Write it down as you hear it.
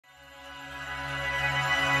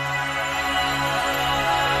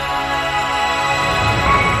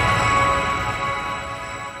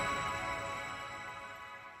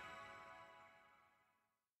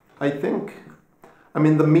I think, I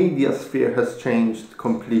mean, the media sphere has changed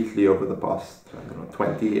completely over the past, I don't know,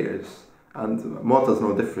 20 years. And Malta's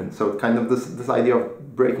no different. So kind of this idea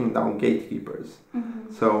of breaking down gatekeepers.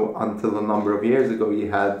 Mm-hmm. So until a number of years ago,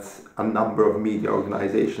 you had a number of media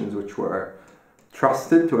organizations which were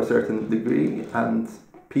trusted to a certain degree, and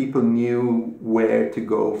people knew where to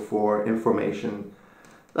go for information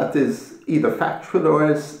that is either factual or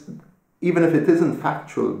is, even if it isn't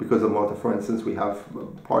factual, because of Malta, for instance, we have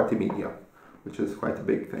party media, which is quite a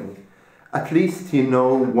big thing. At least you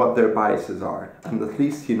know what their biases are, and at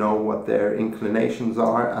least you know what their inclinations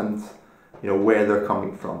are, and you know where they're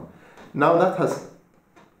coming from. Now that has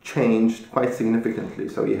changed quite significantly.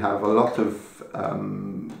 So you have a lot of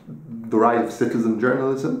the rise of citizen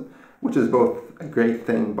journalism, which is both a great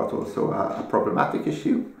thing but also a problematic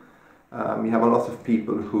issue. You have a lot of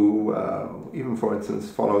people who, even for instance,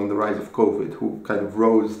 following the rise of COVID, who kind of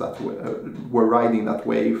rose that were riding that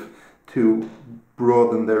wave to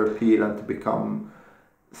broaden their appeal and to become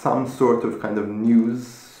some sort of kind of news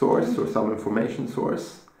source or some information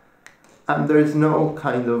source. And there is no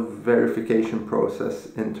kind of verification process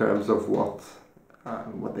in terms of what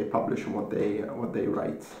they publish and what they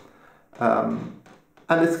write.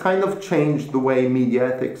 And it's kind of changed the way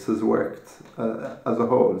media ethics has worked as a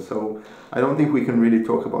whole. So I don't think we can really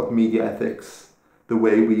talk about media ethics the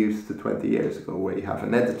way we used to 20 years ago, where you have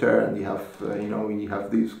an editor and you have you have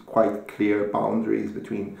these quite clear boundaries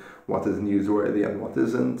between what is newsworthy and what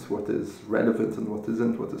isn't, what is relevant and what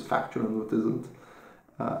isn't, what is factual and what isn't.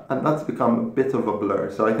 And that's become a bit of a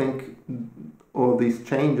blur. So I think all these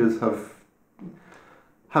changes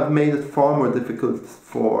have made it far more difficult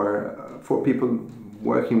for people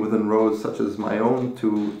working within roles such as my own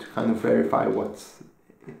to kind of verify what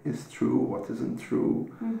is true, what isn't true,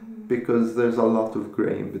 because there's a lot of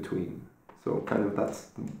grey in between. So kind of that's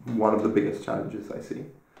one of the biggest challenges I see.